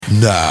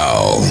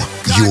Now,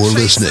 you're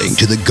listening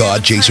to the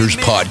God Chasers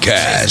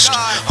podcast,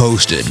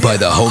 hosted by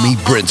the homie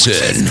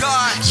Brinson.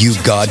 You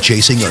God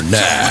chasing or nah?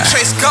 We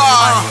chase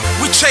God,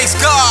 we chase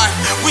God,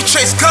 we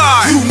chase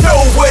God. You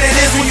know what it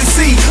is when you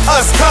see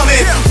us coming.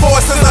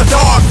 Forces of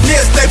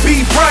darkness, they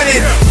be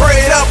running.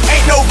 Pray it up,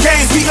 ain't no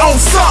games, we own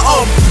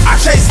something. I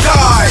chase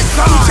God,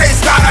 we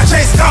chase God, I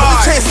chase God.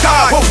 We chase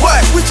God, but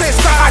what? We chase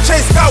God, I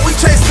chase God, we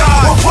chase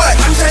God. But what?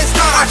 I chase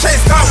God, I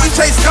chase God, we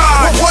chase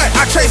God. But what?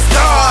 I chase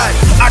God,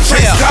 I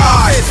chase God.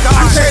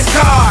 I chase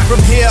God.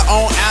 From here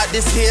on out,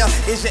 this here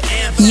is your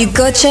anthem. You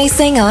go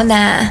chasing or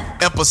nah?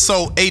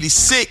 Episode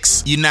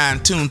 86. You're now in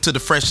tune to the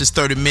freshest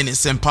 30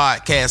 minutes in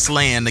podcast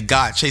land, the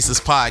God Chasers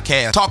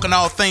podcast. Talking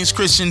all things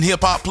Christian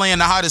hip hop, playing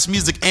the hottest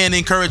music, and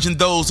encouraging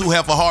those who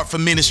have a heart for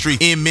ministry.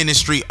 In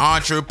ministry,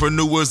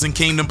 entrepreneurs and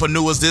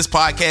kingdompreneurs, this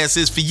podcast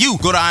is for you.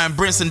 Go to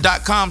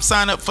IamBrinson.com,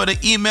 sign up for the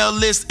email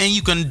list, and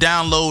you can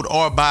download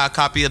or buy a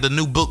copy of the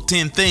new book,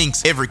 10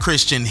 Things Every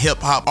Christian Hip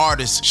Hop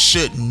Artist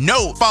Should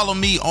Know. Follow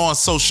me on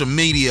social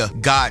media,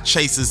 God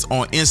Chasers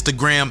on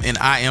Instagram, and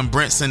I Am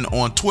Brinson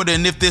on Twitter.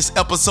 And if this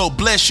episode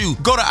bless you,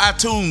 go to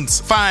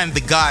iTunes, find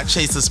the God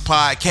Chasers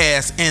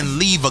podcast, and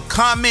leave a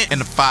comment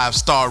and a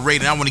 5-star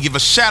rating. I want to give a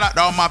shout out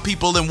to all my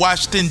people in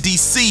Washington,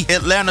 D.C.,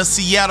 Atlanta,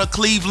 Seattle,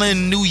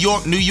 Cleveland, New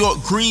York,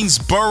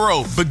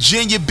 Greensboro,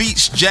 Virginia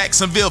Beach,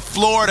 Jacksonville,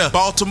 Florida,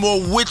 Baltimore,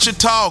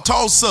 Wichita,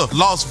 Tulsa,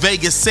 Las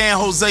Vegas, San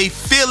Jose,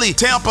 Philly,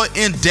 Tampa,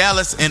 and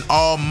Dallas, and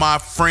all my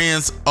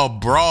friends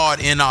abroad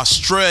in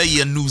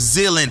Australia, New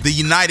Zealand, the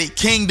United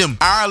Kingdom,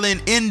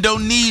 Ireland,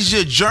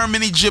 Indonesia,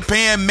 Germany,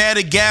 Japan,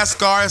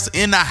 Madagascar's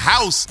in the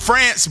house,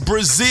 France,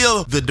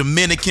 Brazil, the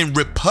Dominican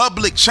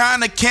Republic,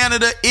 China,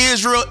 Canada,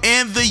 Israel,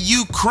 and the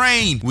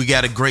Ukraine. We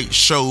got a great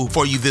show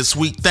for you this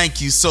week.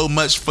 Thank you so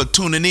much for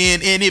tuning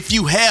in. And if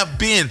you have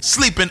been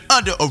sleeping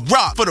under a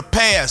rock for the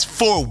past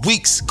 4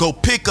 weeks, go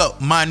pick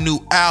up my new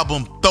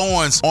album,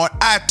 Thorns, on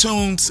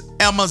iTunes,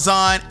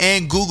 Amazon,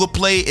 and Google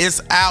Play.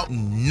 It's out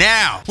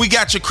now. We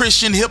got your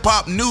Christian hip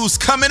hop news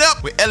coming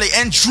up with Ellie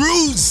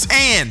Andrews,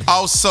 and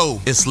also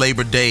it's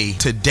Labor Day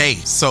today.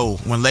 So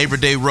when Labor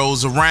Day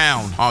rolls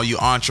around, all you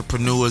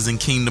entrepreneurs and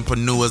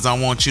kingdompreneurs, I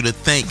want you to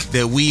think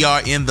that we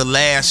are in the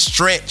last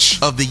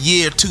stretch of the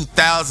year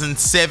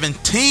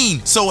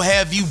 2017. So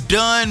have you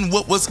done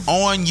what was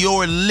on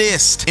your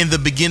list in the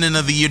beginning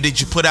of the year? Did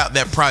you put out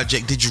that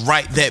project? Did you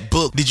write that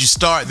book? Did you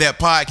start that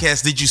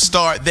podcast? Did you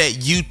start that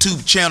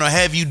YouTube channel?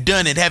 Have you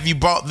done it? Have you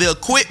bought the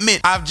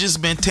equipment? I've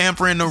just been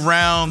tampering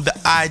around the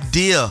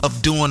idea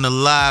of doing a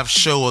live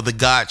show of the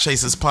God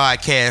Chasers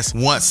podcast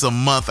once a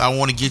month. I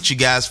want to get you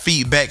guys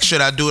feedback.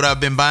 Should I do it? I've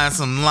been buying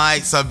some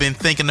lights. I've been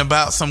thinking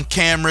about some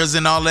cameras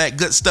and all that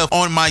good stuff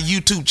on my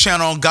YouTube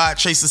channel on God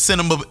Chasers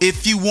Cinema. But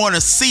if you want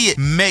to see it,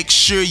 make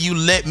sure you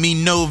let me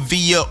know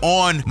via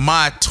on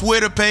my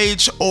Twitter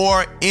page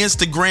or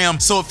Instagram.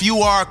 So if you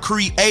are a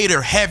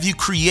creator, have you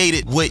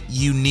created what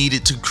you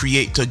needed to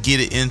create to get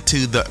it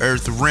into the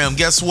earth realm?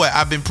 Guess what?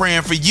 I've been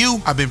praying for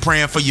you. I've been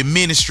praying for your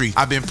ministry.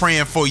 I've been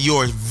praying for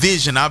your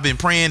vision. I've been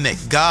praying that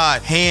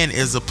God's hand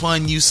is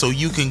upon you so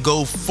you can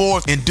go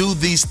forth and do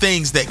these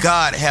things that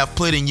God have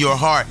put in your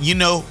heart. You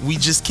know, we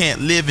just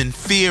can't live in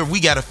fear. We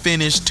got to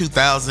finish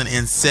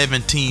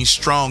 2017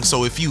 strong.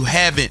 So if you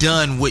haven't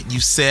done what you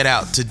set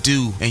out to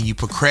do and you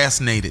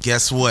procrastinated,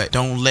 guess what?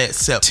 Don't let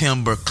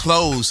September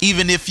close.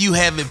 Even if you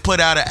haven't put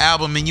out an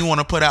album and you want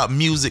to put out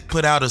music,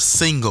 put out a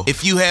single.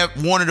 If you have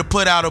wanted to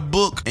put out a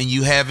book and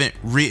you haven't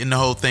written the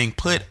whole thing,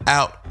 put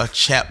out a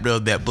chapter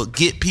of that book.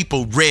 Get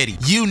people ready.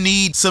 You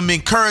need some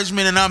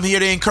encouragement, and I'm here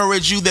to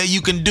encourage you that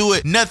you can do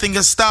it. Nothing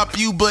can stop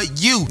you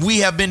but you. We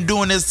have been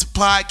doing this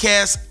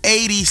podcast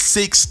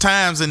 86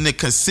 times, and the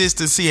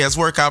consistency has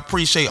worked. I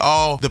appreciate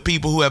all the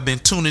people who have been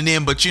tuning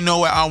in, but you know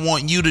what? I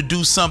want you to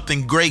do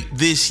something great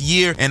this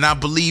year, and I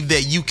believe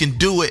that you can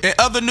do it. In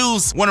other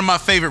news, one of my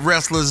favorite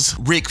wrestlers,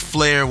 Ric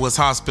Flair, was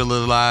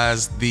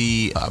hospitalized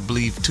I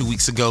believe 2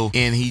 weeks ago,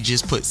 and he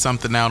just put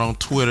something out on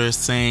Twitter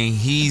saying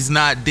he's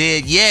not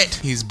dead yet.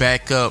 He's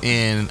back up,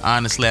 and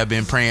honestly, I've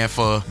been praying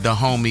for the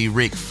homie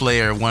Ric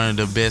Flair, one of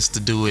the best to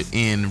do it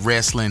in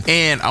wrestling.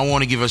 And I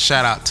want to give a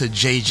shout out to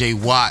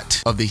JJ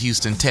Watt of the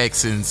Houston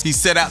Texans. He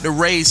set out to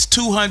raise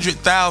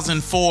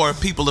 $200,000 for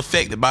people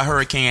affected by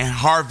Hurricane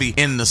Harvey,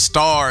 and the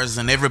stars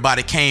and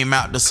everybody came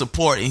out to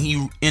support, and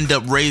he ended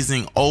up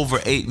raising over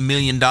 $8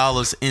 million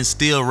and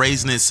still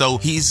raising it. So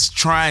he's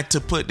trying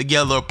to put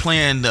together a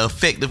plan to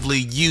effectively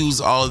use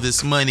all of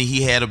this money.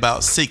 He had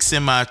about 6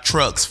 semi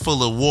trucks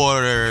full of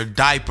water,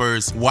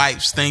 diapers,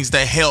 wipes, things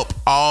that help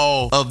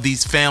all of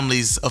these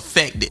families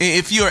affected.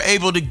 If you're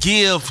able to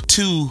give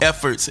to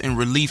efforts and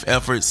relief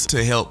efforts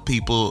to help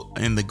people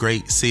in the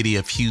great city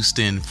of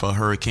Houston for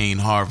Hurricane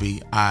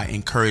Harvey, I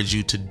encourage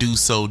you to do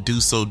so.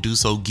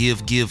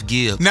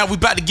 Give. Now we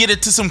about to get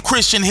into some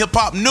Christian hip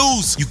hop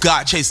news. You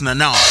God chasing or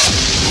not?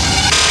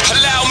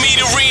 Allow me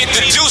to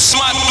reintroduce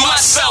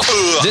myself.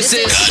 This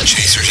is God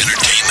Chasers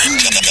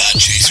Entertainment. God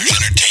Chasers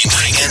Entertainment.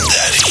 Bringing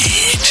that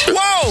heat.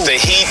 Whoa! The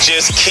heat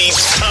just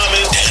keeps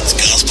coming. That's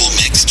Gospel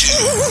Mix 2.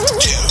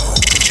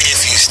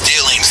 If you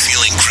still ain't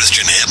feeling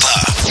Christian hip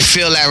hop,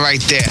 feel that right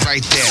there.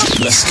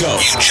 Let's go.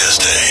 You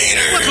just a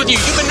hater. What's with you?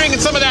 You've been drinking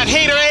some of that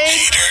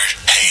haterade?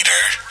 Hater.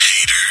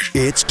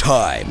 It's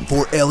time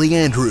for Ellie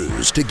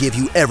Andrews to give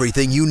you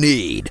everything you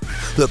need.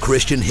 The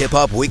Christian Hip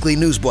Hop Weekly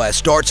News Blast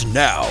starts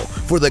now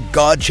for the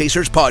God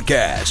Chasers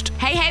Podcast.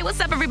 Hey, what's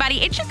up,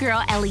 everybody? It's your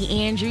girl, Ellie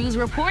Andrews,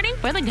 reporting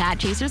for the God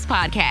Chasers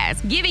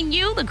Podcast, giving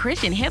you the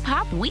Christian Hip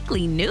Hop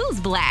Weekly News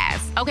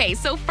Blast. Okay,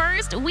 so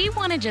first, we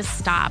want to just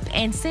stop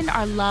and send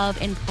our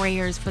love and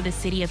prayers for the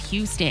city of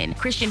Houston.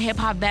 Christian hip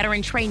hop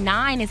veteran Trey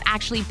 9 is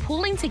actually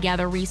pulling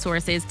together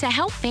resources to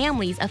help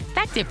families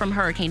affected from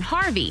Hurricane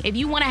Harvey. If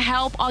you want to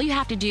help, all you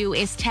have to do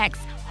is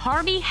text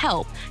Harvey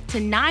Help to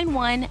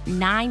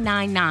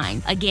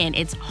 91999. Again,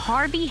 it's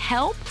Harvey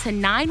Help to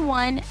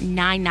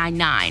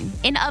 91999.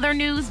 In other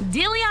news,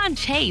 Deion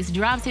Chase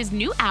drops his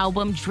new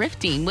album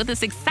Drifting with a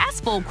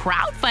successful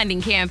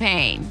crowdfunding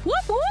campaign.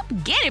 Whoop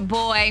whoop, get it,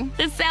 boy.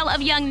 The sale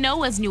of Young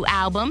Noah's new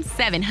album,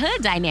 7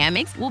 Hood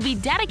Dynamics, will be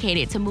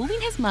dedicated to moving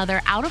his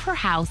mother out of her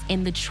house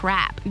in the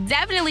trap.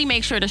 Definitely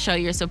make sure to show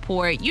your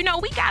support. You know,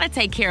 we gotta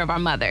take care of our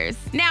mothers.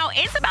 Now,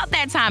 it's about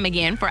that time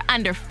again for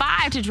Under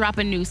 5 to drop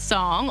a new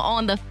song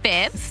on the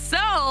 5th,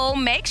 so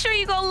make sure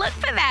you go look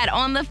for that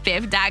on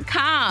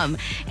the5th.com.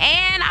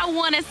 And I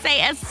want to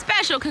say a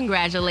special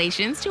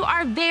congratulations to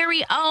our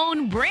very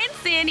own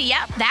Brinson.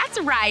 Yep, that's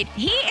right.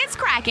 He is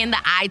cracking the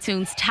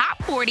iTunes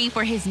Top 40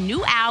 for his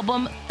new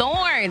album,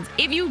 Thorns.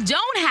 If you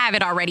don't have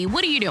it already,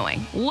 what are you doing?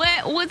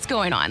 What's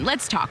going on?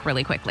 Let's talk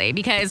really quickly,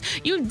 because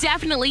you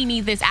definitely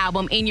need this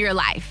album in your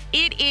life.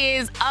 It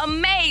is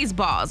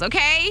amazeballs,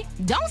 okay?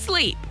 Don't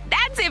sleep.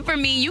 That's it for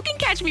me. You can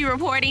catch me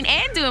reporting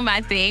and doing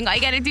my thing. All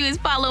you gotta do is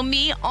follow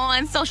me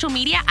on social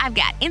media. I've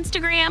got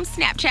Instagram,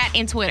 Snapchat,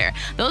 and Twitter.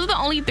 Those are the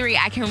only 3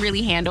 I can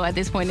really handle at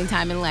this point in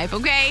time in life,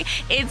 okay?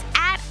 It's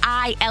at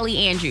Ellie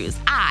Andrews.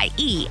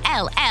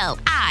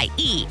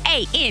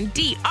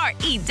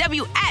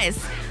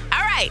 IELLIEANDREWS. All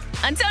right,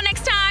 until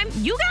next time,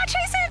 you got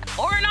chasing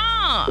or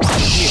not?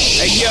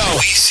 Hey, yo.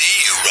 We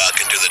see you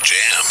rocking to the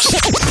jams.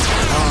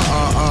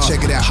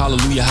 Check it out.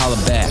 Hallelujah, holla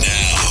back.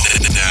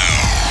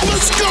 Now.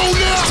 Let's go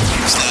now.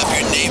 Stop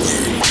your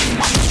neighbor.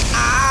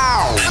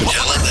 Ow. And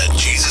tell him that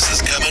Jesus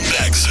is coming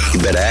back soon. You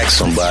better ask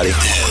somebody.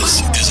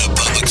 This is a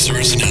public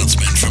service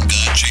announcement from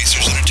God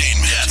Chasers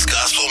Entertainment. That's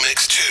Gospel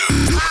Mix 2.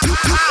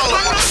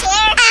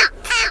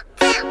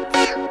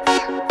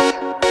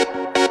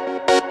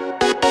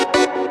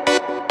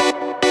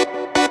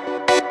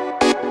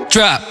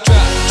 Drop.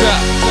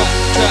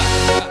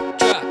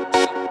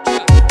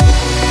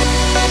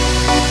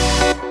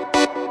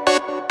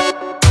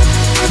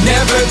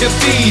 Never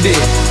defeated,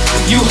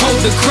 you hold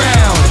the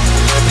crown.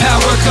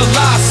 Power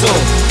colossal,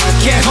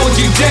 can't hold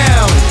you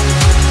down.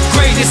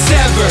 Greatest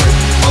ever,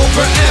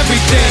 over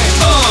everything.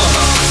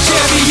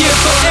 Champion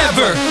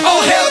forever, oh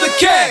hail the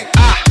king.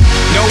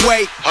 No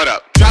wait, Hold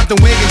up. drop the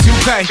wig and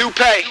toupee.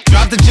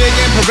 Drop the jig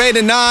and parade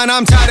and on.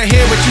 I'm tired of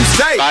hearing what you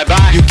say.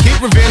 Bye-bye. You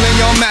keep revealing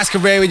your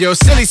masquerade with your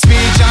silly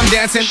speech. I'm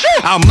dancing.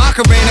 I'll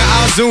Macarena,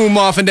 I'll zoom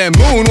off and then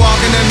moonwalk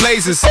in them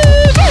lasers.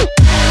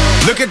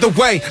 Look at the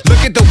way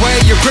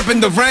you're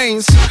gripping the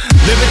reins.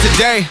 Live it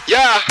today.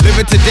 Yeah.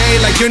 Live it today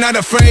like you're not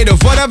afraid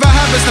of whatever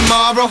happens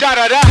tomorrow.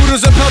 Da-da-da.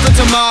 Poodles are pelted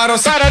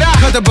tomatoes. Da-da-da.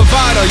 Cut the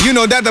bravado. You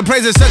know that the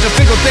praise is such a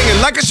fickle thing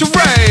and like a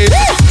charade.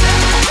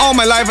 All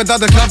my life I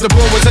thought the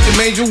comfortable was such a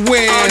major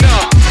win. Oh no.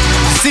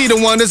 See the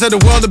wonders of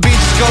the world, the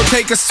beaches, go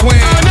take a swim.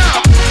 Oh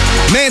no.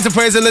 Man's a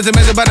praise and listen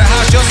measured by the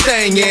house you're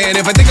staying in.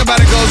 If I think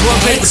about it, goes one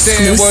paper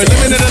thin. We're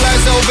living in a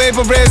life so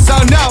vaporous, so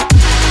no.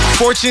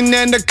 Fortune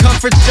and the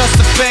comfort's just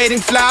a fading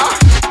flower.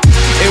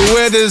 It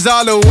withers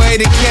all the way,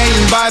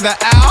 decaying by the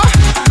hour.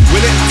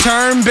 Will it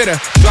turn bitter,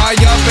 dry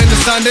up in the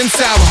sun then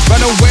sour?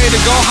 Run away to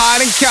go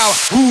hide and cower.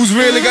 Who's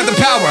really got the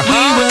power, huh?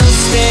 We will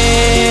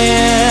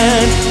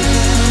stand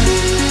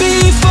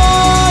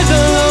before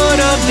the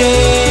Lord of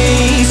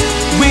days.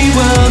 We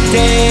will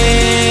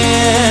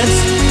dance,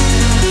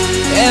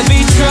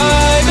 every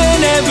tribe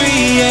and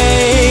every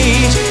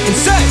age, and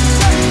say,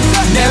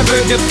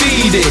 Never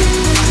defeated,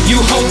 you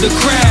hold the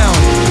crown.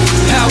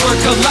 Power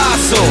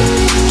colossal,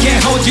 can't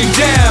hold you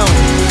down.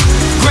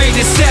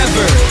 Greatest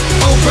ever,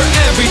 over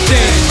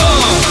everything.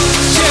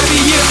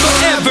 Champion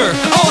forever,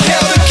 oh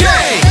hail the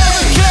king.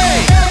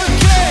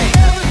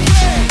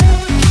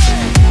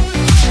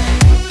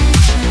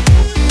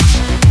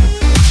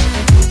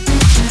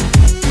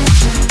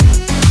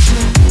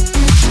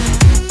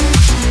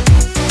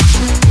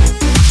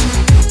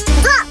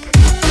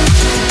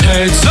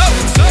 Hands up,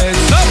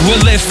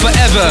 we'll live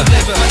forever.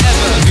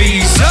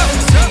 V's up,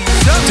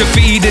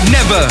 defeated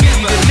never.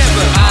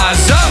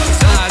 Eyes up,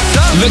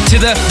 look to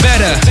the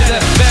better.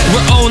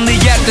 We're only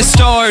at the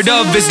start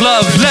of his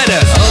love letter.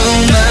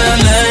 all my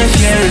life,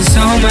 yes,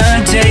 all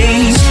my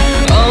days,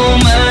 all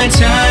my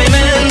time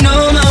and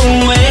all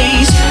my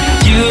ways.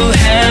 You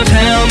have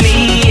held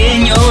me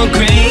in your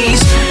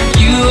grace.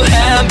 You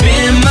have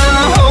been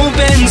my hope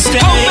and stay.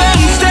 Who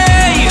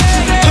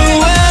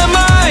am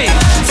I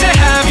to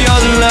have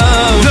your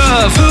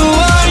love? Who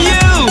are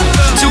you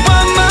to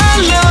want my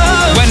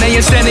love? When I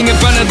am standing in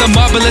front of the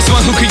marvelous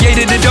one who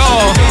created it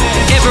all,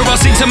 ever I'll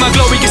sing to my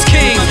glorious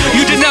King.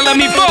 You did not let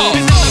me fall.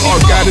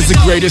 Our God is the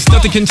greatest,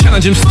 nothing can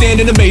challenge him.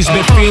 Stand in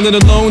amazement, feeling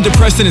alone,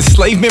 depressed and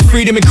enslavement.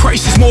 Freedom in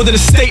Christ is more than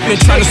a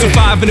statement. Trying to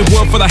survive in a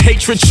world full of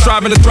hatred,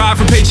 striving to thrive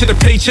from paycheck to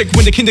paycheck.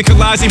 When the kingdom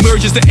collides,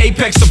 emerges the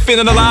apex. I'm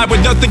feeling alive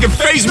when nothing can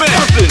faze me.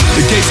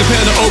 The gates of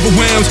hell are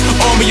overwhelmed.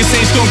 Army of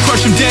saints gonna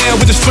crush him down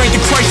with the strength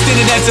of Christ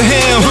standing at the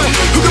helm.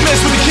 Who can mess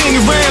with the king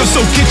around?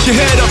 So get your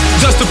head up,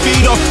 dust the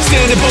feet off,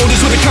 stand in boldness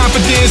with a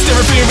confidence.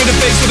 Staring fear in the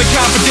face with a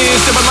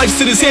confidence. That my life's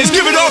in his hands,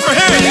 give it all for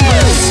him. We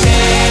will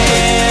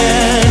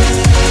stand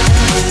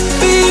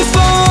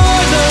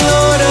before the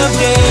Lord of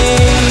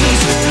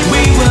days.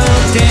 We will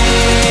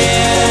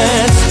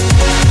dance,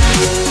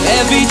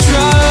 every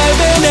tribe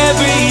and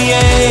every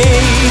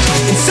age.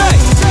 And say,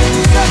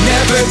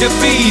 Never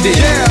defeated,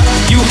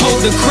 you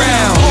hold the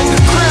crown.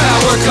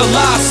 Power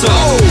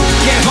colossal,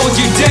 can't hold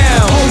you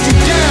down.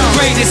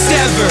 Greatest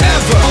ever,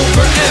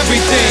 over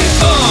everything.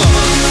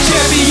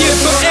 Champion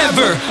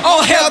forever,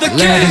 all hail the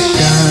let king. it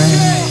shine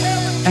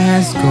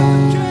as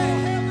gold,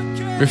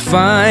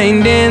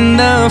 refined in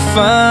the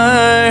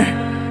fire.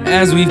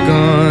 As we've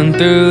gone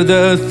through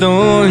the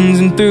thorns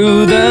and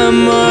through the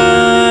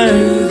mud,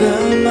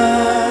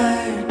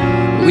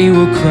 we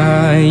will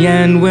cry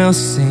and we'll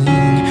sing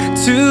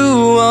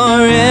to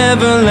our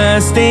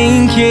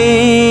everlasting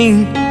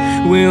King.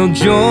 We'll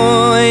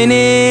join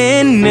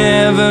in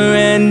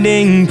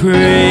never-ending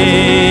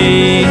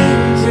praise.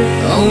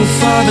 Oh,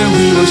 Father,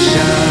 we will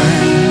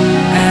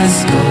shine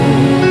as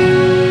gold,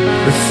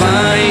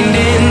 refined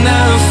in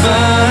the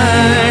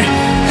fire.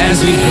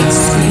 As we go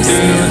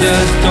through the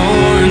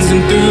thorns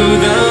and through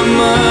the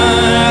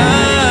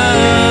mud,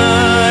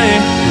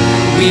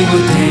 we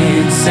will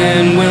dance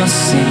and we'll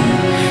sing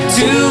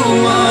to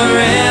our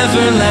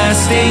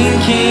everlasting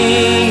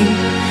King.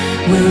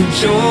 We'll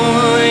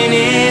join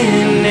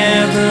in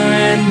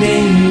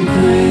never-ending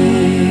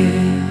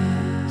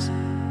praise.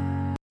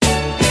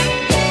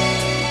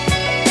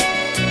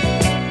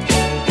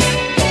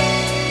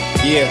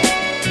 Yeah,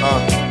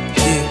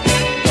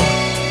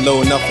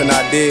 Little nothing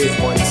I did,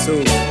 1,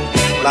 2. A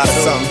lot of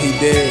something he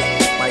did,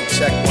 mic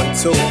check, 1,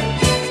 2.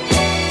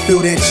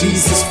 Feel that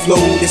Jesus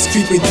flow that's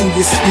creeping through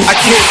your speech. I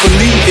can't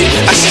believe it.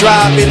 I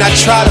strive and I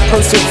try to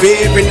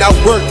persevere and I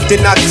work,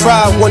 then I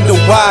cry, wonder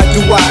why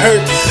do I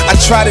hurt? I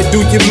try to do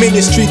your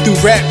ministry through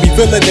rap,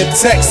 revealing the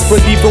text, but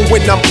even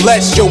when I'm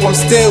blessed, yo, I'm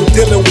still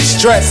dealing with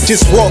stress.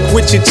 Just walk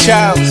with your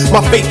child.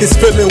 My faith is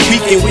feeling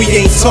weak and we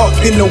ain't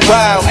talked in a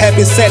while.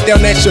 Haven't sat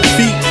down at your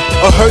feet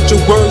or heard your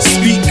words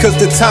speak, cause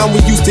the time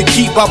we used to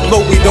keep, I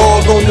blow it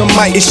all on the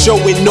mic. It's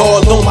showing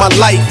all on my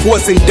life,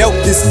 wasn't dealt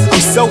this. I'm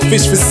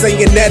selfish for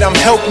saying that I'm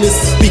helpless.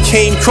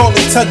 Became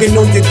crawling, tugging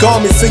on your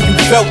garments, and you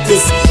felt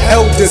this,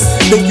 held us.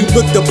 Then you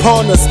looked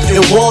upon us and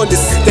warned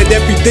us that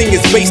everything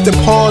is based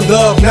upon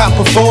love, not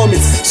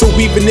performance. So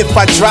even if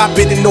I drop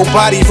it and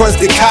nobody runs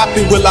the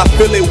copy, will I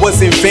feel it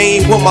was in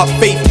vain? Will my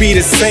faith be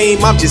the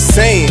same? I'm just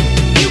saying.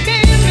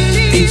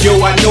 And yo,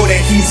 I know that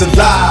he's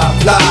alive,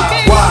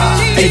 live, why?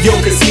 And yo,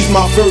 cause he's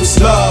my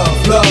first love,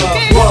 what?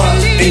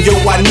 And yo,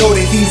 I know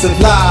that he's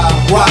alive,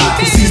 why?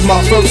 Cause he's my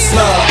first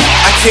love.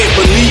 I can't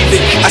believe it.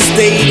 I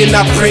stayed and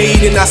I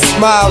prayed and I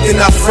smiled and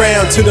I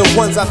frowned to the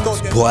ones I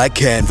thought that Black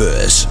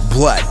Canvas,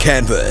 Black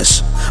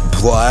Canvas,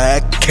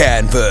 Black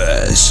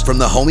Canvas from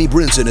the homie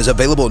Brinson is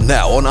available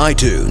now on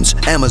iTunes,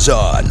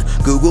 Amazon,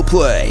 Google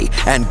Play,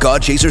 and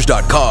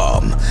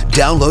GodChasers.com.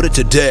 Download it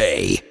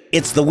today.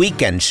 It's The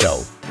Weekend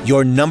Show,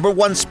 your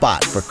 #1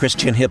 spot for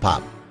Christian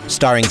hip-hop.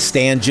 Starring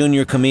Stan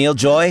Jr., Camille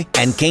Joy,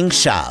 and King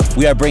Shav.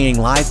 We are bringing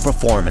live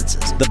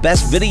performances, the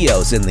best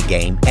videos in the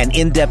game, and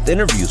in-depth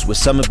interviews with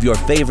some of your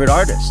favorite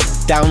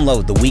artists.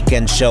 Download The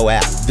Weekend Show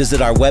app.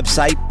 Visit our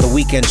website,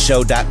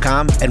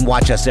 theweekendshow.com, and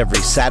watch us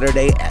every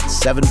Saturday at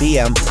 7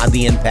 p.m. on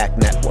the Impact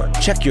Network.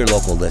 Check your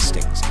local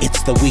listings.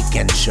 It's The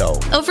Weekend Show.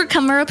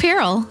 Overcomer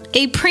Apparel,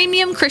 a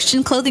premium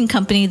Christian clothing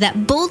company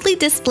that boldly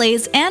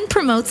displays and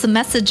promotes a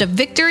message of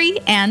victory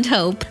and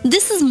hope.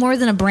 This is more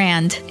than a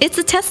brand. It's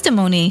a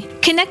testimony.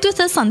 Connect with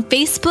us on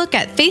Facebook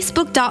at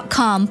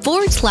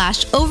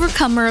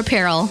facebook.com/Overcomer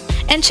Apparel.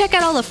 And check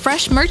out all the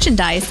fresh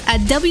merchandise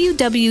at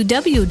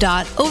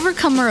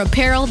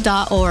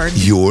www.overcomerapparel.org.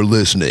 You're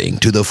listening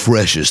to the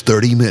freshest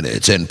 30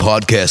 minutes in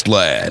podcast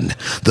land,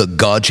 the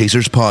God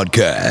Chasers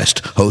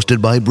podcast,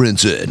 hosted by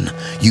Brinson.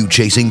 You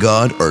chasing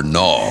God or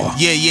no?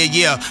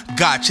 Yeah.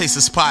 God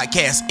Chasers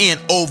podcast in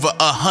over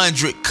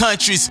 100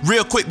 countries.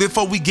 Real quick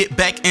before we get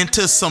back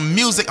into some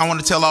music, I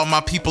want to tell all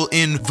my people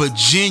in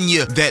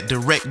Virginia that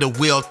director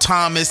Will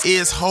Thomas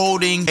is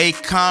holding a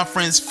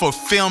conference for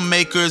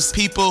filmmakers,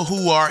 people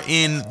who are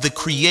in the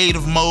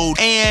creative mode.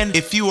 And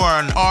if you are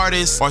an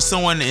artist or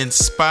someone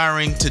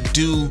inspiring to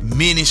do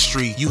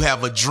ministry, you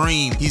have a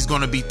dream. He's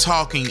going to be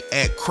talking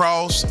at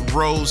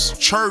Crossroads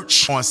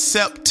Church on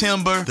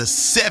September the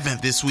 7th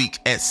this week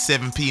at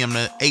 7 p.m.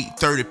 to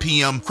 8:30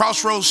 p.m.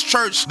 Crossroads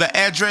Church, the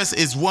address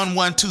is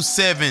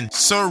 1127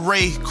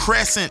 Surrey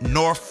Crescent,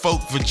 Norfolk,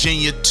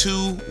 Virginia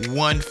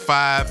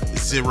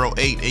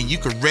 21508. And you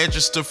can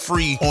register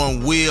free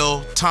on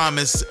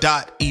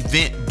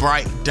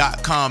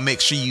willthomas.eventbrite.com. Make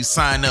sure you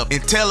sign up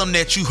and tell them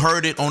that you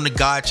heard it on the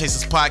God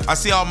Chasers podcast. I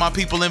see all my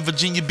people in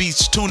Virginia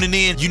Beach tuning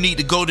in. You need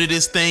to go to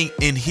this thing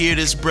and hear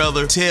this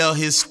brother tell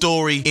his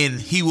story, and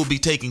he will be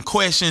taking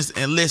questions.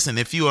 And listen,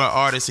 if you are an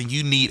artist and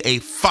you need a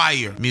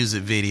fire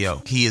music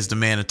video, he is the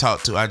man to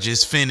talk to. I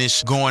just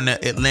finished going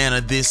to Atlanta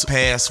this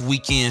past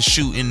weekend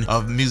shooting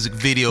a music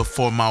video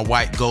for my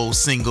White Gold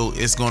single.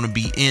 It's going to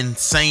be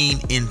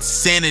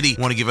insanity.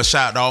 Want to give a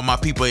shout out to all my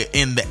people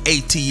in the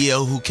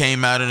ATL who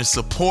came out and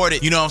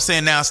supported. You know what I'm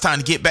saying? Now it's time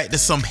to get back to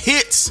some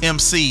hits.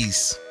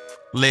 MCs,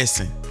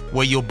 listen,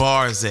 where your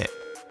bar is at.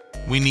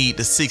 We need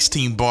the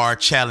 16 bar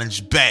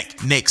challenge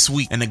back next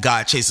week in the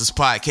God Chasers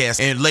podcast.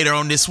 And later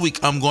on this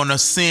week, I'm going to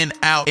send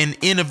out an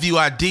interview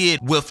I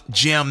did with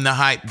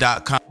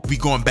jamthehype.com. We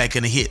going back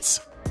in the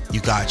hits.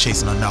 You God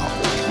chasing or not?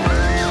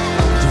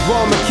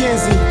 Javon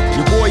McKenzie,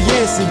 your boy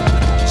Yancey,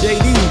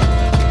 JD,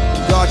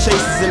 God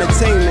Chasers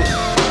Entertainment.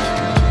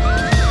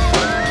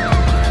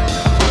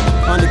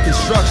 Under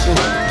construction.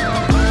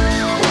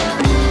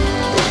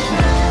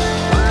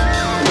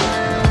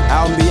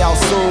 Album be out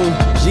soon.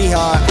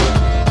 Jihad.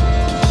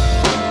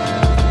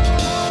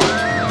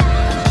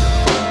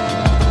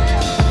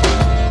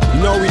 You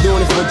know we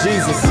doing it for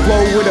Jesus.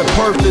 Flow with a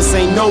purpose,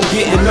 ain't no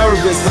getting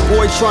nervous. The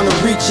boy trying to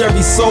reach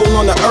every soul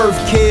on the earth,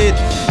 kid.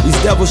 These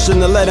devils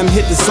shouldn't have let him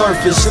hit the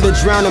surface. Should've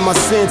drowned in my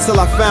sin till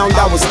I found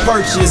I was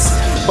purchased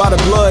by the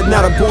blood,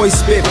 now the boy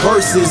spit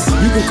verses.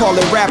 You can call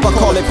it rap, I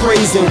call it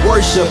praise and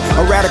worship.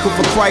 A radical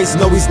for Christ,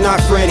 no he's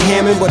not Fred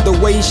Hammond, but the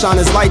way he shine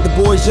his light, the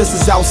boy's just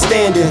as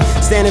outstanding.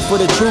 Standing for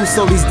the truth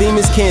so these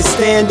demons can't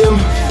stand him.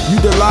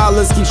 You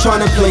Delilahs keep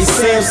trying to play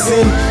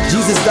Samson.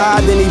 Jesus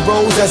died, then he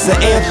rose, that's the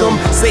anthem.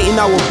 Satan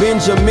out with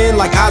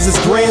Benjamin like Isaac's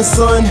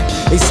grandson.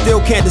 They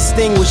still can't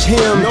distinguish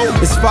him.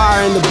 It's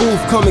fire in the booth,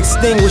 come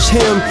extinguish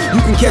him.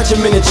 You can catch him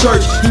in the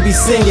church, he be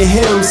singing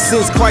hymns.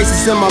 Since Christ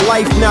is in my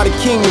life, now the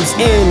kingdom's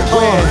in.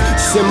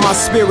 It's in my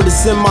spirit,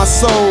 it's in my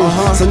soul.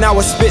 So now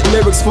I spit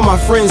lyrics for my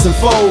friends and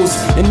foes.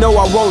 And no,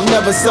 I won't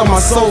never sell my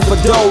soul for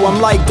dough. I'm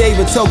like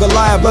David, tell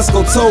Goliath, let's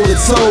go toe to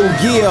toe.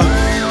 Yeah,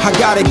 I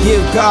gotta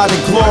give God the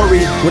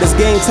glory. When it's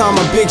game time,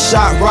 a big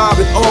shot,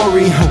 Robert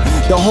Ory.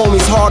 The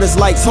homies hard as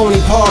like Tony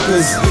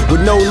Parker's.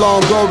 With no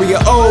long glory,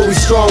 oh, we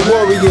strong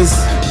warriors.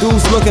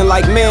 Dudes looking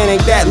like, man,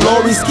 ain't that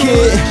Lori's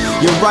kid?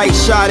 You're right,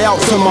 shout out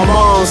to my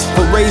moms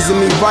for raising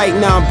me right,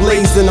 now I'm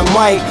blazing the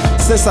mic.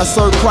 Since I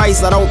serve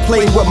Christ, I don't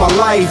play with my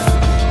life.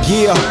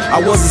 Yeah,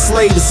 I was a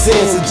slave to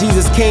sin, so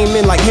Jesus came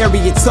in like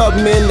Harriet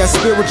Tubman. That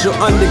spiritual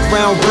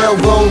underground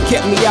railroad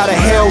kept me out of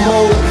hell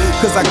mode,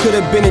 cause I could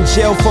have been in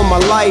jail for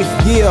my life.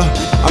 Yeah,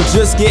 I'm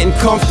just getting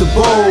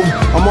comfortable.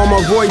 I'm on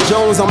my Roy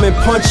Jones, I'm in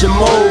punching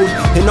mode.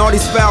 And all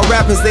these foul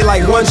rappers, they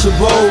like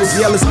Lunchables.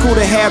 Yeah, it's cool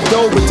to have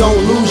dough, but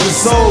don't lose your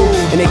soul.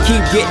 And they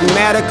keep getting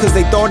madder cause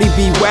they thought he'd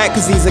be whack,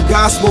 cause he's a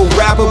gospel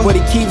rapper, but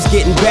he keeps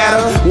getting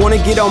badder.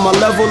 Wanna get on my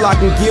level, I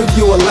can give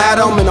you a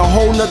ladder. I'm in a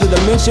whole nother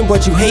dimension,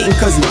 but you hating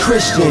cause he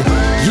Christian.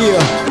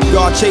 Yeah,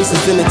 God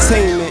Chasers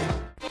Entertainment.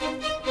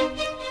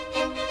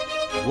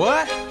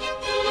 What?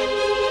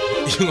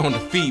 You gonna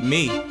defeat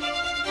me?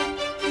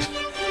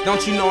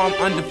 Don't you know I'm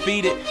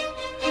undefeated?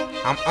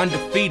 I'm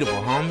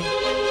undefeatable, homie.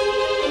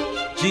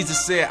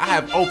 Jesus said, I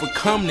have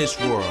overcome this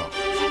world.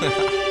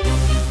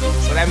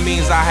 So that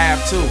means I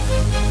have too.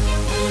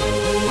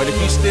 But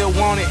if you still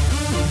want it,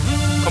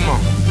 come on.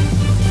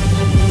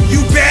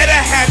 You better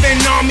have an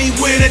army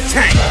with a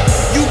tank.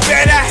 You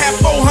better have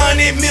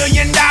 $400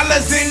 million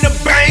in the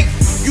bank.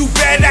 You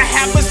better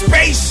have a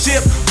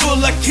spaceship full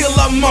of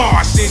killer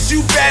Martians. You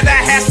better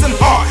have some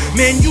heart,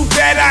 man. You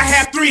better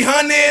have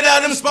 300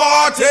 of them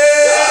Spartans.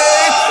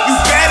 You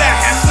better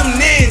have some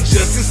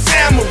ninjas and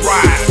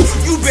samurais.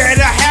 You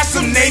better have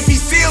some Navy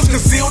SEALs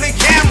concealed in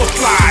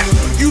camouflage.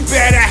 You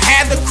better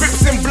have the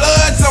Crips and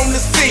Bloods on the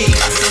scene.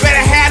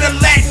 Better have the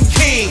Latin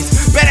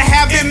Kings. Better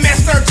have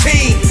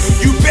MS-13.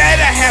 You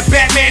better have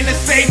Batman to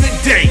save the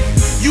day.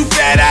 You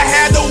better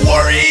have the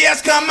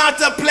Warriors come out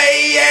to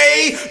play.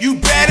 You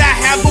better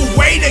have a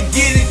way to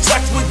get in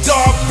touch with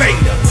Darth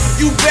Vader.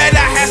 You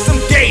better have some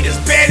gators,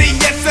 better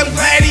yet some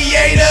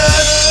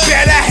gladiators.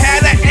 Better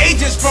have the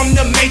agents from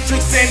the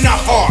Matrix and the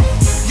Heart.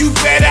 You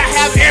better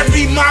have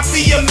every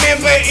mafia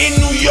member in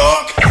New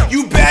York.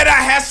 You better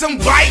have some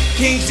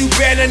Vikings, you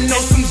better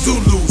know some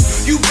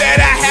Zulus. You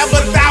better have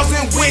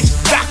 1,000 witch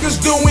doctors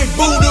doing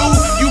voodoo.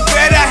 You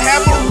better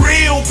have a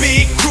real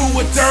big crew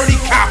with dirty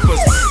coppers.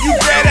 You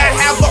better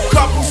have a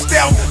couple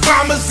stealth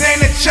bombers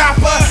and a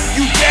chopper.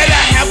 You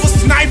better have a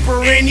sniper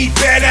and he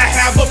better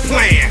have a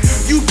plan.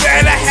 You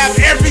better have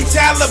every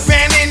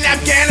Taliban in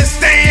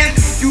Afghanistan.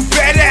 You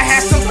better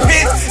have some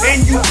pits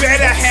and you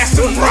better have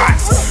some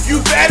rocks.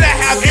 You better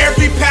have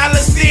every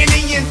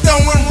Palestinian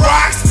throwing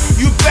rocks.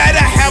 You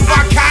better have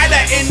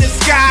Al-Qaeda in the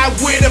sky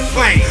with a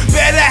plane.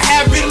 Better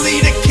have Billy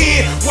the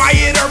Kid,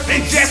 Wyatt Earp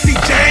and Jesse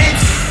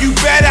James. You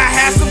better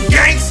have some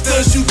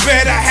gangsters, you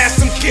better have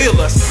some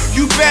killers.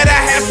 You better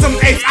have some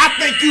apes, I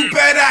think you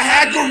better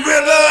have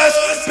gorillas.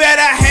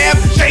 Better have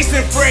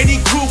Jason, Freddy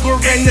Krueger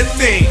and the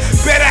Thing.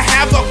 Better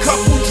have a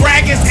couple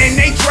dragons and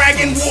they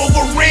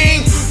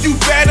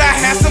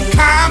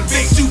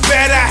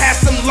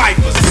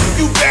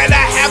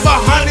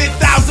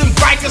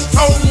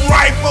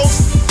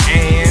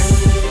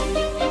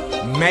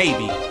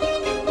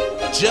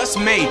just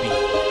maybe,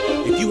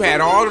 if you had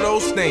all of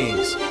those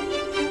things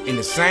in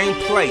the same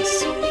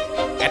place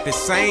at the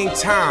same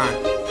time,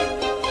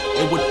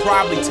 it would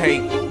probably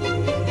take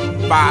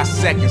 5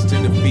 seconds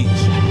to defeat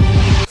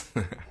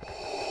you.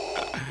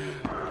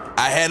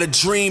 I had a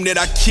dream that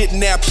I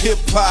kidnapped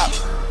hip-hop.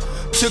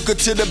 Took her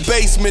to the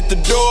basement, the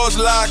doors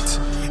locked.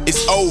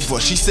 It's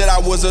over, she said I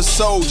was a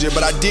soldier,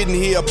 but I didn't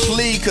hear a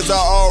plea cause I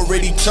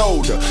already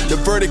told her the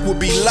verdict would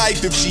be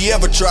life if she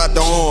ever tried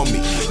to harm me.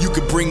 You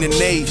could bring the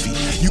Navy,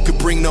 you could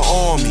bring the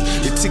Army.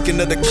 The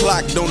ticking of the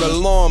clock don't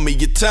alarm me.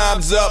 Your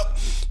time's up,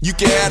 you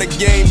can have the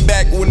game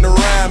back when the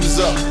rhyme's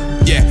up.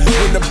 Yeah,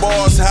 when the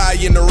bar's high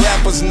and the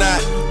rapper's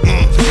not.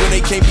 When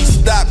they can't be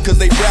stopped cause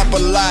they rap a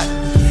lot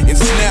and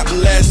snap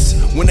less.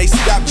 When they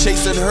stop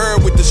chasing her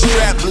with the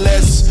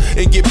strapless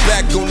and get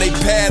back on they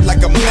pad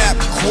like a map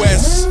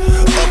quest.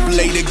 Up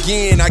late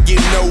again, I get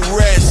no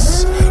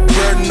rest.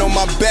 Burden on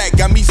my back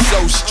got me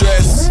so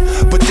stressed.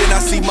 But then I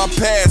see my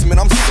past, man,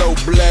 I'm so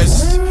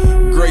blessed.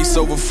 Grace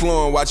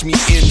overflowing, watch me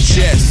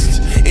ingest.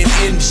 And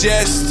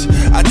ingest,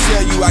 I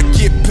tell you I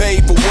get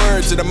paid for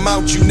words an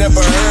amount you never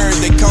heard.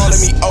 They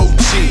calling me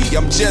OG,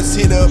 I'm just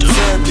here to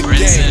observe the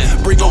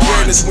game. Bring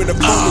awareness when the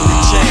foolery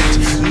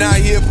change. Not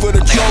here for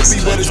the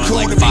trophy, but it's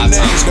cool to be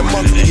named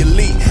amongst the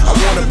elite. I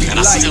wanna be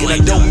light, and I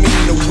don't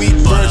mean the weak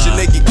version.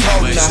 They get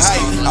caught in the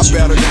hype. I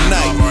battle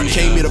tonight,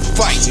 came here to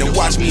fight, and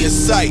watch me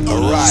incite.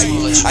 Alright,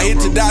 I hit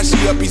Tadashi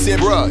up, he said,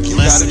 bruh, you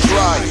gotta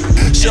try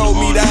it. Showed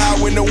me the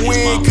how when the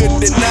wind couldn't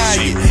deny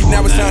it.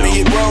 Now it's time to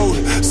hit road,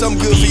 something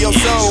good for your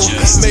soul.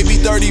 Maybe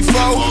 34,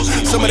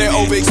 some of that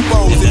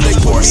overexposed. If they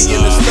put me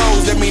in the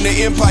stoves, that mean the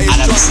empire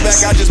struck back.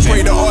 I just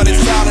pray the art is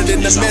solid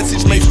and the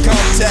message makes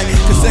contact.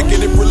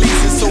 Consecutive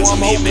releases, so I'm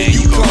hoping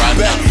you come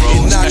back.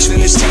 It knocks in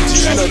the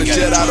teachers, you know the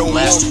jet, I don't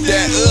want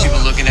that.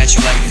 People looking at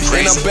you like you're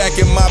crazy. And I'm back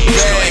in my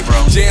bag,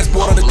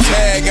 Jansport on the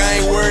tag.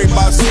 I ain't worried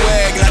about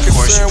swag, not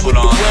concerned with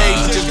the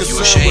wage. Just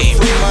concerned with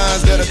free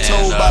minds that are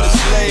told by the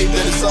slave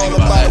that it's all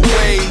about a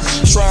wage.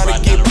 Trying to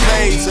get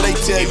paid, so they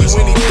tell you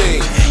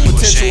anything.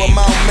 Potential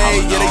amount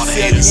made, yeah, they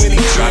sell you any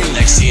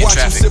dream. Watch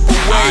them sip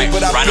away,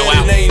 but I bet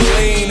it ain't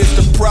lean. It's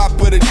the prop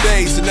of the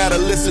day, so now the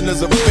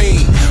listeners are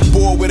fiend.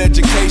 Bored with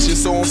education,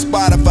 so on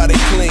Spotify they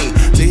clean.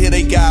 To hear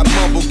they guy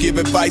mumble, give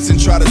advice and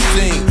try to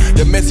sing.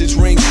 The message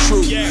rings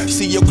true.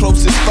 See your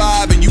closest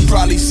 5 and you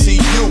probably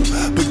see you.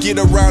 But get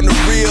around the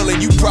real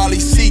and you probably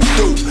see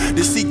through.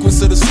 The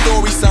sequence of the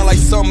story sound like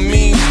some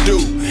memes do.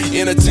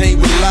 Entertain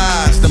with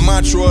lies. The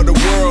mantra of the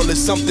world is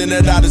something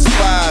that I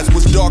despise.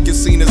 What's dark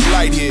is seen as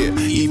light here.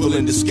 Evil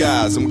in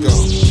disguise, I'm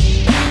gone.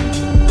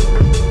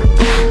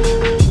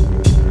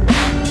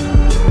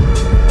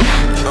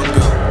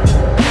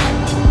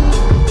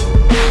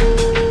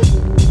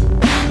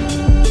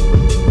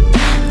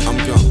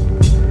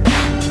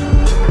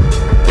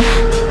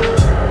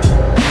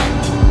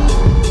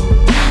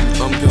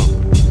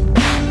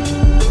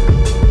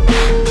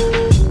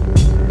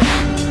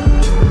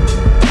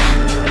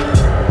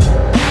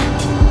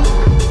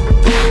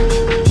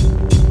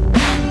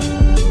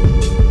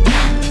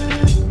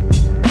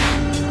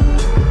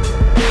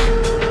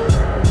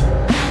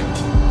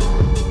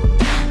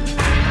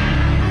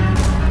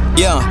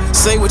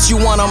 Say what you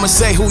want, I'ma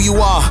say who you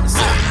are.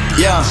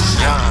 Yeah.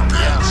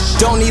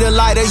 Don't need a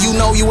lighter, you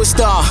know you a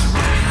star.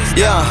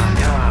 Yeah.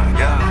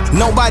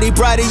 Nobody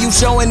brighter, you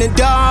show in the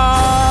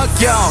dark.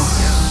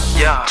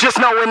 Just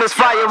know when this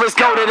fire is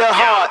go to the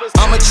heart.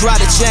 I'ma try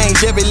to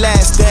change every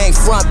last thing,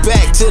 front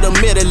back to the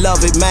middle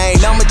of it, man.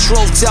 I'm a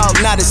true talk,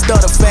 not a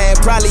stutter fan.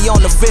 Probably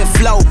on the 5th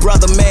floor,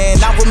 brother, man.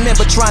 I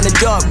remember trying to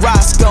duck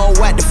Roscoe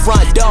at the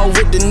front door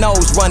with the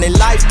nose running.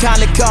 Life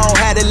kinda cold,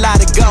 had a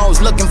lot of goals.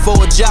 Looking for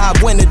a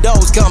job when the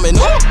doors coming.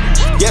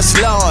 Yes,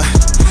 Lord.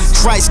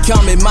 Christ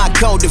coming, my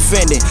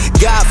co-defendant.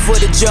 God for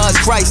the judge,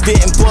 Christ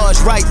didn't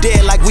budge. Right there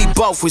like we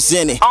both was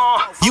in it.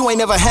 You ain't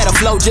never had a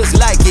flow just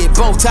like it.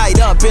 Both tied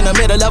up in the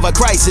middle of a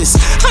crisis.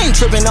 I ain't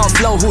tripping on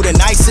flow, who the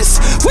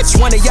nicest? Which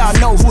one of y'all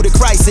know who the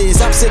Christ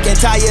is? I'm sick and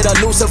tired of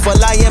Lucifer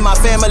lying. My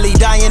family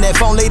dying, if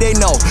only they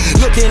know.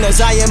 Looking at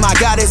Zion, my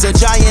God is a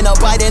giant. A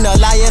biting a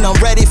lion, I'm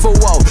ready for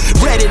woe.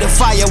 Ready to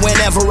fire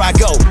whenever I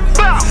go.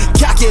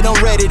 Cock it, I'm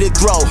ready to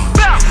throw.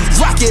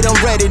 Rock it, I'm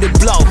ready to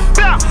blow.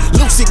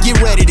 Lucy, get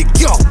ready to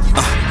go.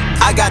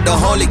 I got the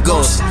Holy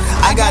Ghost.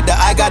 I got the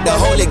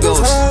Holy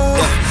Ghost.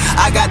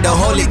 I got the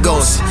Holy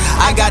Ghost.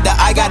 I got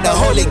the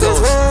Holy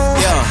Ghost.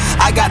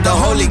 Yeah, I got the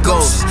Holy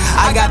Ghost.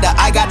 I got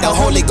the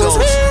Holy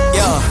Ghost.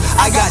 Yeah,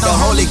 I got the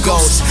Holy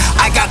Ghost.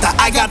 I got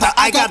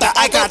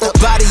the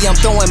body, I'm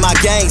throwing my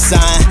gang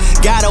sign.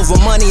 Got over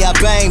money, I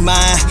bang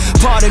mine.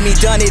 Part of me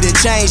done it to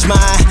change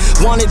mine.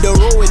 Wanted to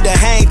rule with the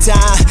hang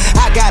time.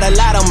 I got a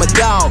lot on my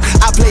dog.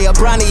 I play a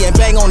brownie and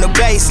bang on the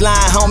baseline,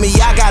 homie.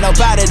 I got up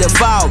out of the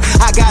fog.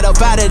 I got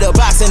up out of the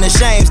box and the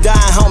shame's dying,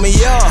 homie.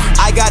 Yeah,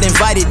 I got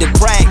invited to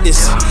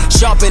practice.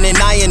 Sharpen an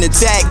eye in the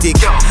tactic.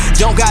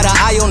 Don't got an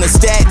eye on the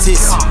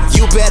status.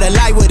 You better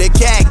lie with a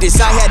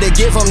cactus. I had to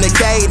give him the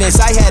cadence.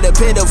 I had a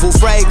pitiful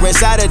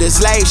fragrance out of the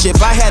slave ship.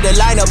 If I had to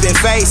line up and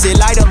face it,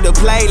 light up the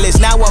playlist.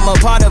 Now I'm a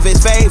part of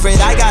his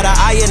favorite. I got an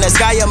eye in the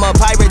sky, I'm a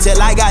pirate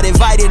till I got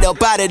invited up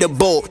out of the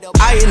boat.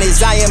 I in his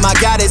Zion, my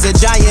God is a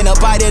giant, a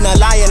bite in a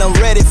lion. I'm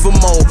ready for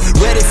more,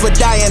 ready for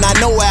dying. I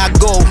know where I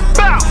go.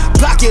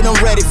 Pocket, I'm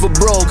ready for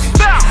broke.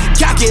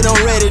 Cock it, I'm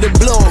ready to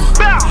blow.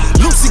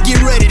 Lucy,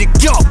 get ready to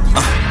go.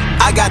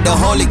 I got the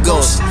Holy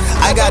Ghost.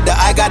 I got the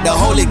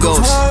Holy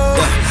Ghost.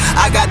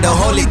 I got the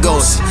Holy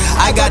Ghost.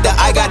 I got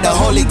the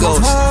Holy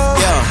Ghost.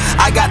 Yeah,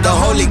 I got the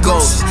Holy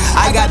Ghost.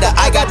 I got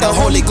the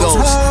Holy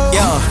Ghost.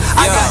 Yeah,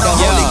 I got the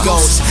Holy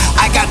Ghost.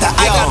 I got the.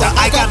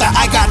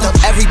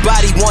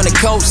 Everybody want a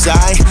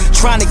cosign.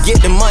 Trying to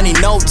get the money,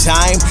 no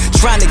time.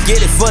 Trying to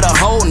get it for the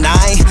whole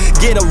nine.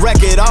 Get a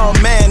record, oh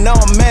man.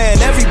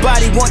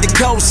 Everybody want the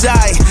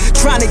cosign.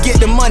 Trying to get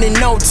the money,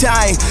 no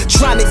time.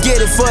 Trying to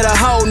get it for the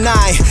whole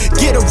nine.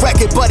 Get a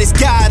record, but it's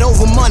God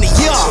over money,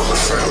 yeah.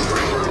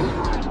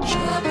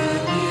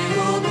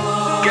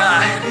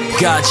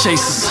 God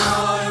chasers.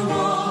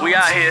 We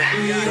out here.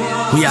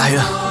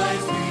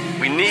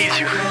 We need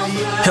you.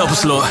 Help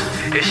us, Lord.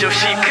 It's your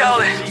sheep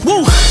calling.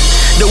 Woo!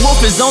 The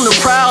wolf is on the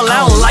prowl,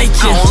 I don't like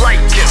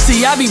it.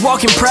 See, I be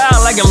walking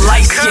proud like I'm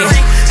light-skinned.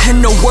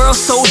 And the world's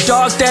so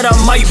dark that I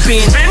might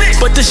bend.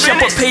 But the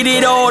shepherd paid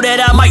it all that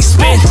I might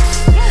spend.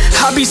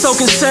 I be so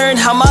concerned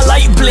how my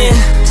light blend.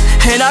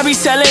 And I be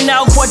selling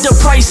out what the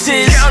price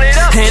is.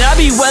 And I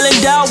be well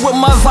endowed with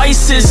my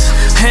vices.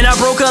 And I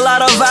broke a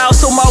lot of vows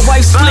so my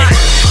wife split.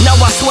 Now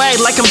I swag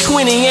like I'm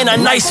 20 in a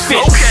nice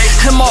fit.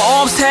 And my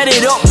arms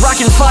tatted up,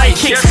 rocking fire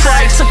kicks.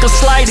 Pride took a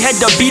slide, had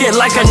to beat it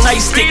like a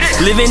nightstick.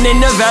 Living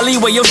in the valley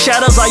where your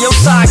shadows are your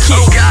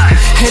sidekick.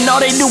 And all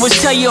they do is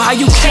tell you how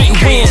you can't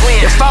win.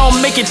 If I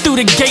don't make it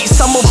through the gates,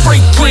 I'ma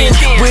break in.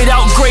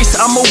 Without grace,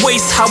 I'ma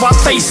waste how I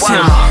face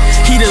him.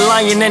 He the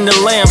lion and the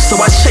lamb,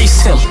 so I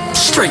chase him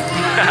straight.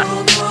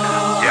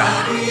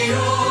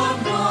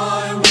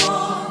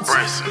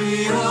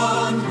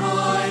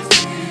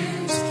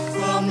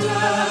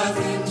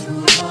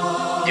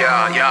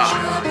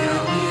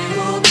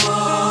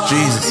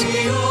 Jesus,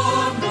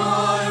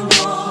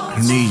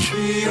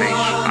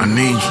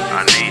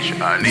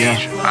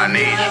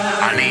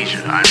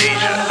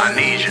 I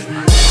need you.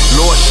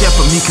 Lord,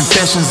 shepherd me,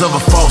 confessions of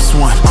a false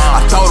one.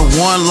 I thought of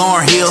one,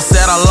 Lauryn Hill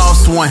said I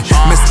lost one.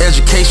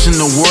 Miseducation,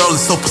 the world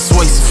is so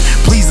persuasive.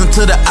 Pleasing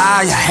to the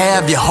eye, I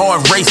have your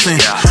heart racing.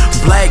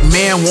 Black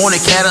man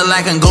wanted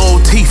Cadillac and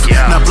gold teeth.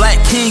 Now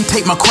black king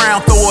take my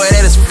crown, throw it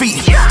at his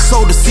feet.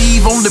 So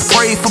deceive, only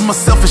pray for my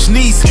selfish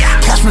needs.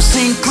 Cash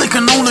machine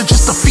clicking on it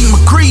just to feed my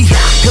greed.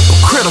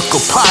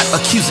 Hypocritical pot,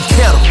 accusing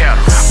kettle.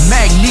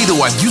 Magneto,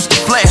 I used to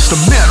flash the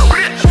metal.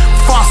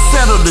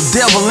 Falsetto, the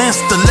devil in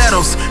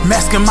stilettos.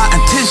 Masking my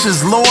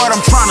intentions, Lord,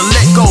 I'm trying to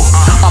let go.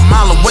 A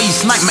mile away,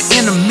 snipe my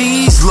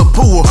enemies.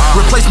 Lapua,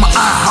 replace my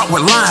iron heart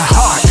with lion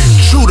heart.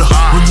 Shooter,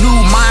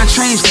 renewed mind,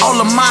 changed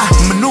all of my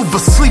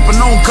maneuvers. Sleeping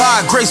on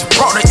God, grace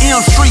brought the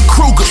Elm Street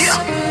Krugers.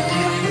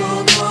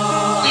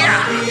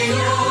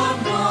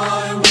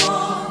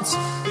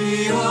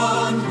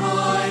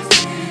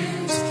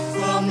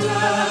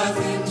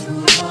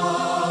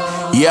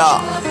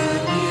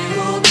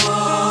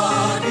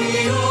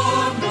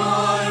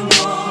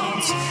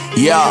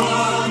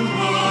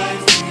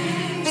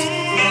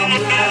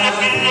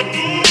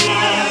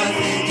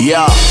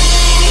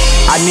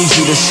 I need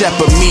you to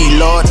shepherd me,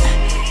 Lord.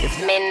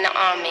 Men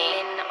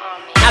Army.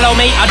 Hello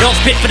mate, I don't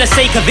spit for the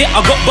sake of it.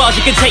 I got bars,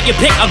 you can take your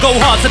pick. I go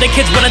hard so the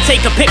kids wanna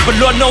take a pic. But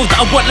Lord knows that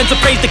I want them to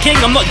praise the king.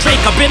 I'm not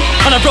Drake, I've been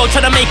on the road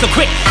trying to make a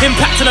quick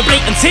impact on a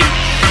blatant ting.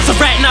 So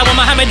right now I'm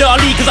Muhammad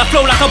Ali, cause I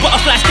flow like a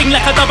butterfly, sting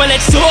like a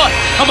double-edged sword.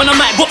 I'm on a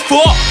mic, what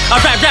for?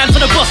 I rap round for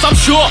the boss, I'm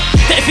sure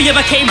that if he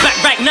ever came back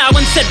right now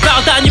and said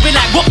bow down, you'd be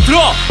like, what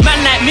floor?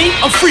 Man like me,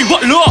 I'm free,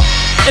 what law?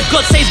 If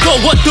God says go,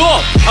 what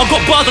door? I got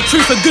bars of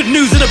truth and good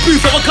news in the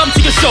booth. I will come to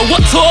your show,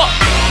 what talk?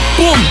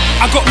 Boom,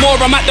 I got more,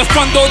 I'm at the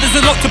front door, there's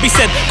a lot to be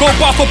said. Go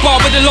bar for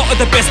bar with a lot of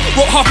the best.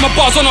 Wrote half my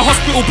bars on a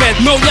hospital bed.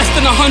 No less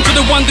than 101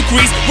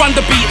 degrees, run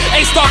the beat.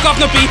 A-star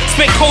governor beat,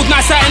 spent cold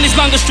nights out in his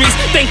London streets.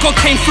 Then God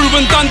came through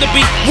and done the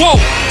beat. Whoa,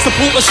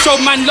 support the show,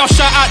 man, love,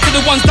 shout out to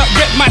the ones that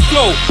rep my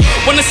flow.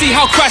 Wanna see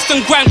how Christ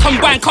and Grant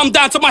combine, come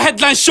down to my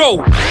headline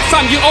show.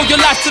 Fam, you owe your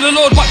life to the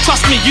Lord, but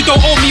trust me, you don't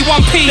owe me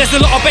 1p. There's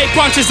a lot of 8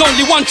 branches,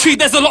 only 1 tree.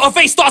 There's a lot of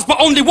A-stars,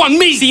 but only 1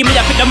 me. See me,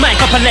 I pick the mic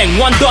up a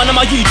length. One don on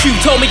my YouTube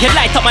told me he'd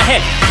light up my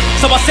head.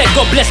 So I said,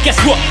 God bless, guess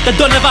what? The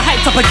don never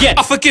hyped up again.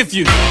 I forgive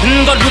you.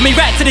 God with me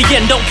right to the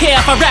end. Don't care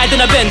if I ride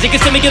in a Benz. You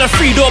can see me get a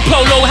 3-door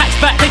polo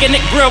hatchback, take a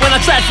Nick bro when I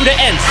tried through the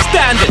ends.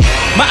 Standard.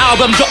 My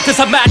album dropped to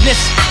some madness.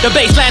 The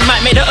bassline might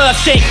make the earth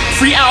shake.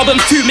 3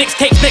 albums, 2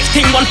 mixtapes, next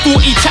thing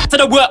 140 chat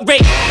to the work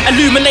rate.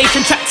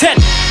 Illumination track 10.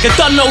 You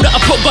don't know that I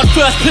put God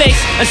first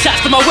place. And shouts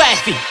to my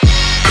wifey.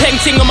 Peng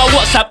ting on my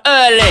WhatsApp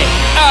early.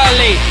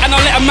 And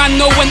I'll let a man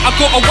know when I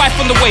got a wife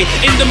on the way.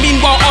 In the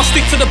meanwhile, I'll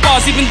stick to the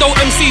bars, even though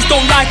MCs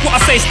don't like what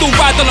I say. Still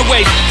ride on the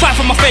wave, fight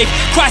for my faith.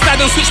 Christ died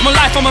and switched my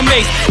life, I'm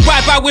amazed.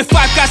 Ride by with 5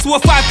 guys who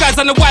are 5 guys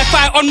on the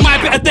Wi-Fi on my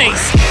better days.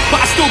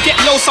 But I still get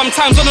low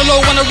sometimes, on the low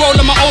wanna roll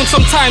on my own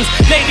sometimes.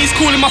 Ladies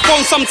calling my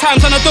phone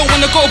sometimes, and I don't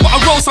wanna go but I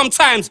roll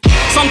sometimes.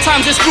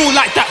 Sometimes it's real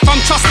like that, fam,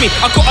 trust me,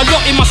 I got a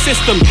lot in my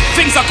system.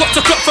 Things I got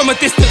to clock from a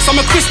distance, I'm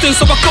a Christian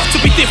so I got to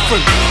be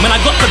different. Man, I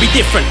got to be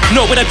different.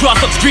 No, when the grass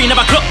looks green,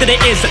 never clocked that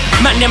it is.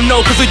 Man, them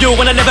know cause of you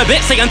when I live a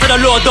bit. Say unto the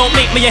Lord, don't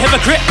make me a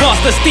hypocrite.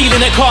 Pastor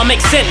stealing it can't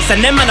make sense.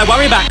 And then man, I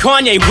worry about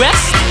Kanye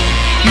West.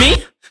 Me?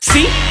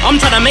 See, I'm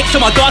trying to make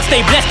sure my dog stay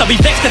blessed. I'll be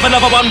vexed if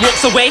another one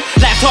walks away.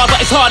 Life's hard, but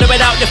it's harder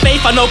without your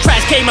faith. I know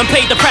Christ came and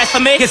paid the price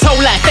for me. His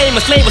whole life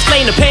famous, slave was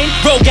slain the pain.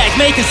 Road guys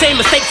making same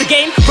mistakes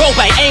again. Roll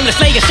by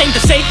aimless, lay ashamed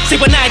to say. See,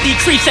 when I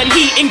decrease and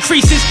he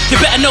increases, you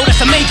better know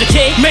that's a major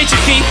key. Major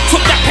key,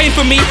 took that pain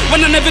from me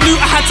when I never knew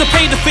I had to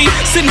pay the fee.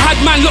 Sin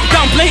had man locked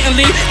down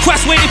blatantly.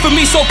 Christ waited for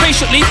me so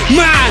patiently.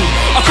 Man,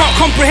 I can't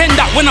comprehend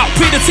that. When I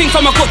pre the team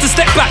from I got to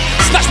step back.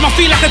 Snatch my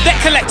feet like a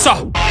debt collector.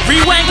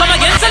 Rewind, come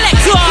again,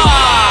 selector.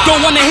 Don't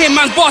wanna hear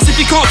man's boss if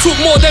he can't talk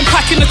more than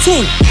packing the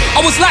tool.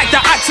 I was like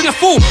that, acting a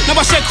fool. Now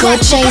I shed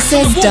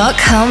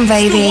GodChasers.com,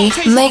 baby.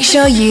 Make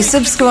sure you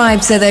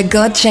subscribe to the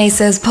God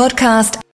Chasers podcast